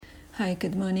Hi,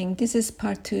 good morning. This is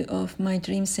part 2 of my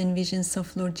dreams and visions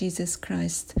of Lord Jesus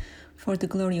Christ for the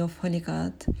glory of Holy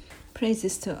God.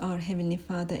 Praises to our Heavenly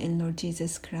Father and Lord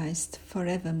Jesus Christ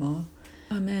forevermore.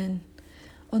 Amen.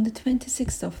 On the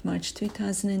 26th of March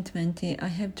 2020, I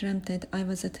have dreamt that I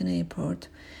was at an airport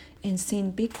and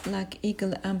seen big black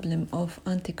eagle emblem of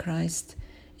Antichrist,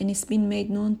 and it's been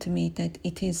made known to me that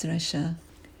it is Russia.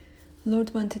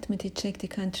 Lord wanted me to check the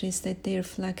countries that their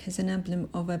flag has an emblem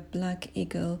of a black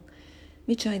eagle,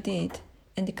 which I did,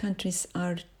 and the countries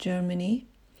are Germany,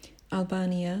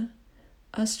 Albania,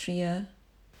 Austria,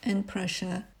 and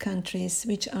Prussia, countries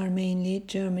which are mainly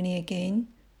Germany again,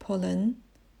 Poland,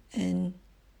 and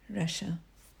Russia.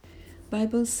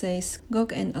 Bible says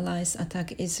Gog and allies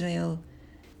attack Israel.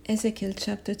 Ezekiel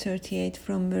chapter 38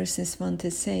 from verses 1 to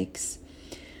 6.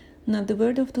 Now the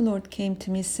word of the Lord came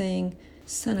to me, saying,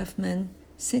 Son of man,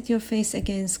 set your face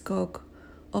against Gog,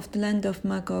 of the land of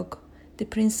Magog, the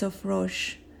prince of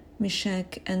Rosh,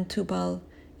 Meshech, and Tubal,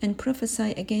 and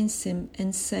prophesy against him,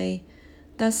 and say,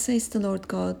 Thus says the Lord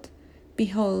God,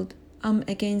 Behold, I am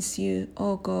against you,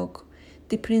 O Gog,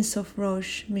 the prince of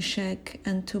Rosh, Meshech,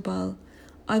 and Tubal.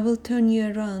 I will turn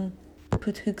you around,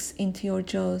 put hooks into your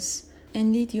jaws,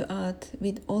 and lead you out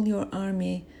with all your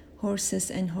army,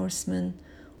 horses and horsemen,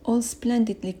 all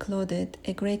splendidly clothed,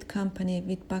 a great company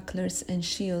with bucklers and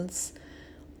shields,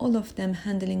 all of them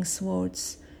handling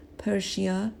swords.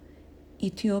 Persia,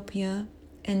 Ethiopia,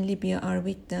 and Libya are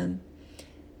with them,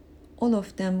 all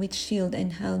of them with shield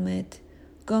and helmet,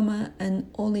 Goma and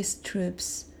all his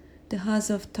troops, the house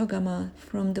of Togama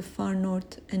from the far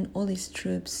north and all his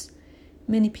troops.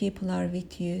 Many people are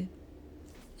with you.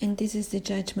 And this is the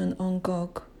judgment on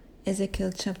Gog.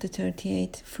 Ezekiel chapter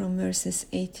 38 from verses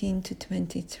 18 to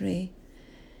 23.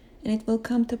 And it will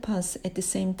come to pass at the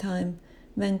same time,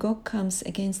 when Gog comes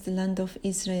against the land of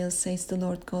Israel, says the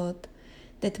Lord God,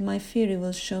 that my fury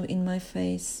will show in my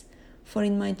face, for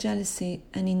in my jealousy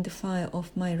and in the fire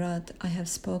of my wrath I have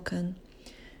spoken.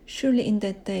 Surely in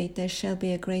that day there shall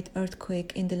be a great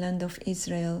earthquake in the land of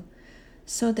Israel,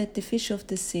 so that the fish of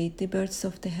the sea, the birds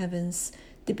of the heavens,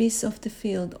 the beasts of the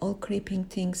field, all creeping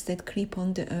things that creep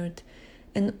on the earth,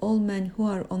 and all men who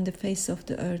are on the face of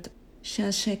the earth,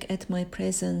 shall shake at my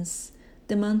presence.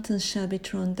 The mountains shall be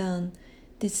thrown down,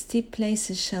 the steep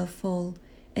places shall fall,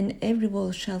 and every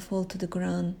wall shall fall to the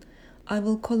ground. I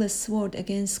will call a sword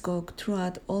against Gog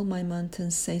throughout all my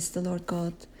mountains, says the Lord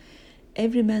God.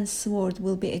 Every man's sword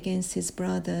will be against his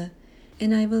brother,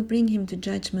 and I will bring him to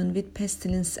judgment with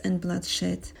pestilence and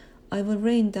bloodshed. I will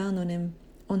rain down on him,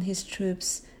 on his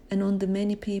troops, and on the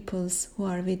many peoples who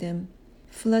are with him.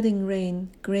 Flooding rain,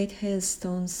 great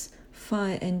hailstones,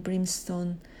 fire and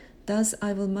brimstone. Thus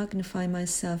I will magnify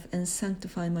myself and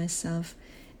sanctify myself,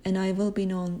 and I will be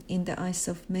known in the eyes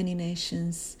of many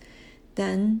nations.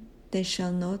 Then they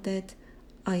shall know that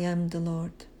I am the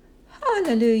Lord.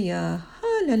 Hallelujah,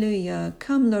 hallelujah.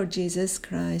 Come, Lord Jesus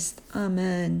Christ.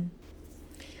 Amen.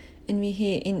 And we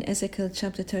hear in Ezekiel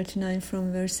chapter 39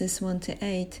 from verses 1 to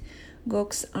 8,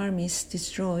 Gog's armies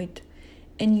destroyed.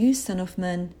 And you, son of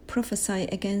man, prophesy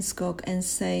against Gog and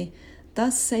say,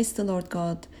 Thus says the Lord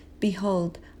God,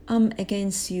 Behold, I am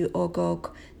against you, O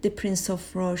Gog, the prince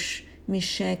of Rosh,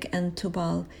 Meshech, and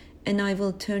Tubal, and I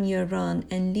will turn you around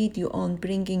and lead you on,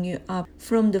 bringing you up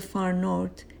from the far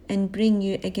north, and bring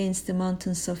you against the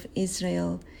mountains of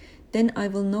Israel. Then I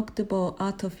will knock the bow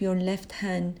out of your left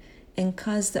hand, and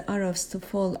cause the arrows to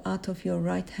fall out of your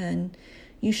right hand.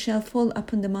 You shall fall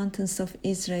upon the mountains of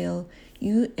Israel,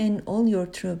 you and all your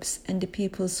troops, and the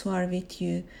peoples who are with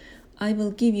you. I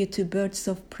will give you to birds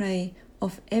of prey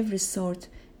of every sort,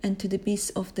 and to the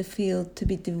beasts of the field to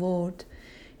be devoured.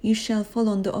 You shall fall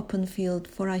on the open field,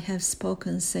 for I have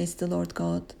spoken, says the Lord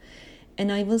God.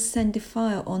 And I will send the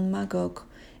fire on Magog,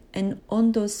 and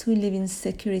on those who live in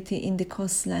security in the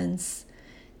coastlands.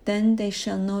 Then they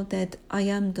shall know that I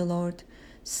am the Lord.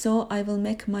 So I will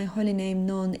make my holy name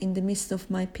known in the midst of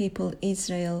my people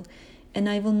Israel, and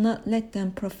I will not let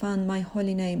them profane my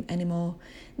holy name anymore.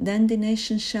 Then the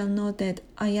nations shall know that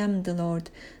I am the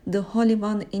Lord, the Holy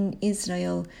One in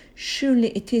Israel. Surely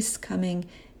it is coming,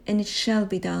 and it shall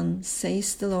be done,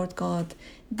 says the Lord God.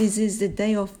 This is the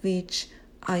day of which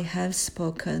I have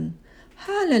spoken.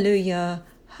 Hallelujah,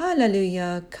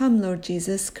 hallelujah. Come, Lord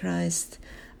Jesus Christ.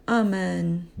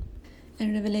 Amen.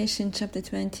 And Revelation chapter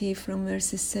 20 from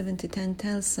verses 7 to 10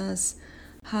 tells us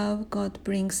how God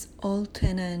brings all to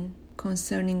an end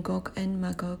concerning Gog and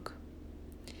Magog.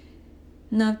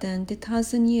 Now then, the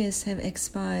 1,000 years have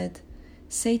expired.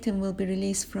 Satan will be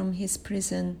released from his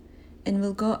prison and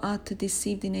will go out to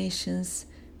deceive the nations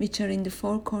which are in the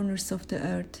four corners of the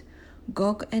earth,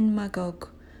 Gog and Magog,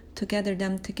 to gather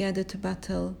them together to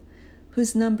battle,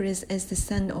 whose number is as the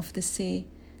sand of the sea.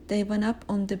 They went up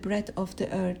on the breadth of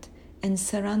the earth and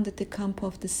surrounded the camp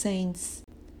of the saints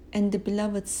and the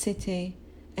beloved city,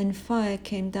 and fire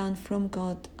came down from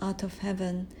God out of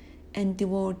heaven and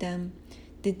devoured them.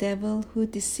 The devil who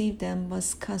deceived them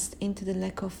was cast into the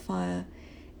lake of fire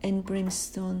and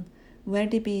brimstone, where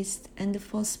the beast and the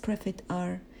false prophet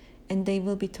are, and they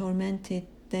will be tormented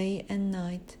day and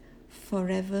night,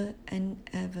 forever and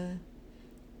ever.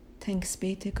 Thanks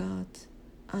be to God.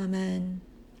 Amen.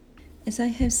 As I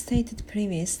have stated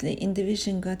previously, in the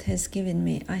vision God has given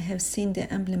me, I have seen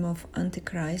the emblem of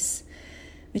Antichrist,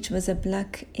 which was a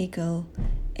black eagle,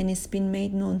 and it's been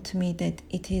made known to me that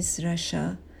it is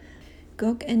Russia.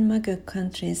 Gog and Magog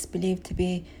countries believed to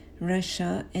be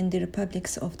Russia and the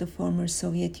republics of the former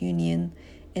Soviet Union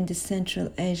and the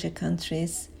Central Asia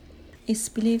countries. It's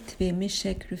believed to be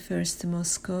Meshech refers to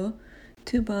Moscow,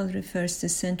 Tubal refers to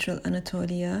Central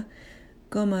Anatolia,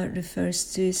 Goma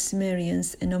refers to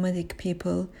Sumerians, a nomadic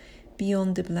people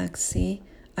beyond the Black Sea.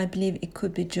 I believe it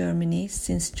could be Germany,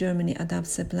 since Germany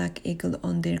adopts a black eagle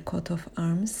on their coat of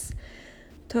arms.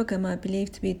 Togama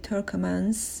believed to be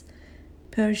Turkomans,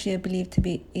 Persia believed to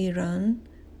be Iran,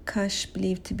 Kash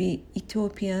believed to be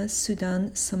Ethiopia,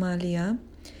 Sudan, Somalia,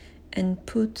 and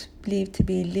Put believed to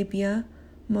be Libya,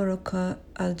 Morocco,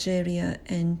 Algeria,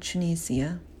 and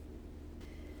Tunisia.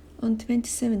 On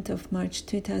 27th of March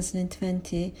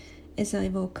 2020, as I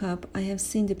woke up, I have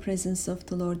seen the presence of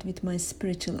the Lord with my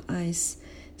spiritual eyes,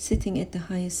 sitting at the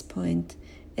highest point,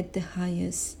 at the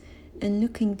highest, and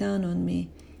looking down on me.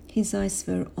 His eyes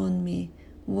were on me,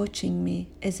 watching me,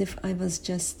 as if I was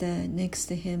just there next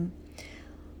to him.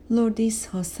 Lord is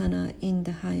Hosanna in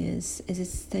the highest, as it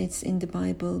states in the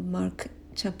Bible, Mark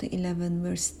chapter 11,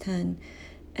 verse 10,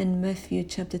 and Matthew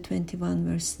chapter 21,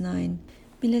 verse 9.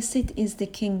 Blessed is the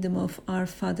kingdom of our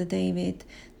father David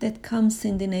that comes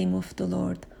in the name of the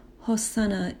Lord.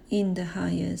 Hosanna in the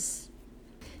highest.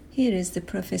 Here is the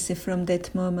prophecy from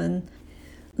that moment.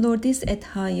 Lord is at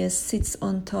highest, sits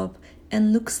on top,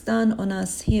 and looks down on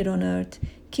us here on earth,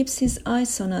 keeps his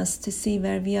eyes on us to see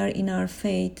where we are in our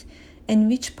faith and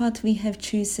which path we have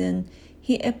chosen.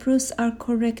 He approves our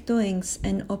correct doings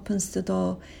and opens the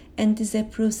door, and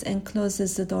disapproves and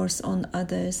closes the doors on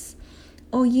others.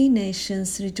 O ye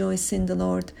nations, rejoice in the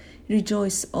Lord,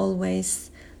 rejoice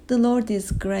always. The Lord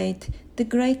is great, the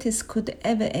greatest could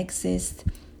ever exist.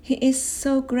 He is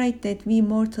so great that we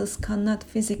mortals cannot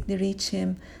physically reach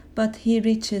him, but he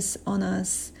reaches on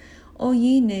us. O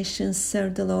ye nations,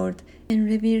 serve the Lord, and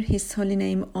revere his holy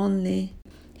name only.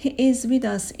 He is with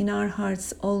us in our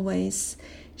hearts always.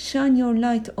 Shine your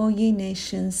light, O ye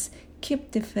nations,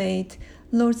 keep the faith.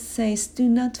 Lord says, do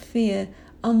not fear,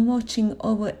 I'm watching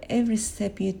over every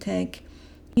step you take.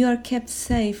 You are kept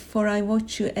safe, for I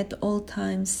watch you at all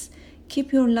times.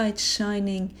 Keep your light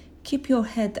shining, keep your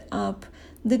head up.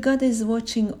 The God is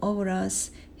watching over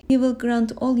us. He will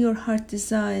grant all your heart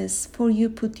desires, for you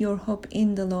put your hope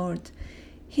in the Lord.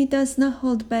 He does not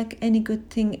hold back any good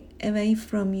thing away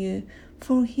from you,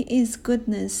 for he is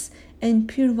goodness, and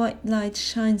pure white light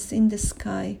shines in the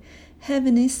sky.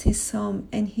 Heaven is his home,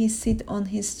 and he sits on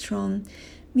his throne.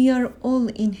 We are all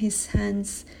in his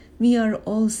hands. We are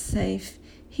all safe.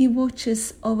 He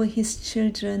watches over his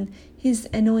children, his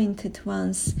anointed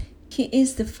ones. He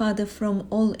is the Father from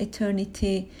all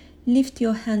eternity. Lift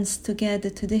your hands together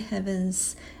to the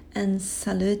heavens and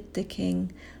salute the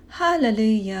King.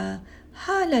 Hallelujah!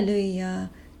 Hallelujah!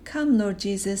 Come, Lord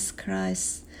Jesus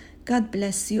Christ. God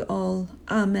bless you all.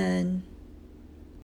 Amen.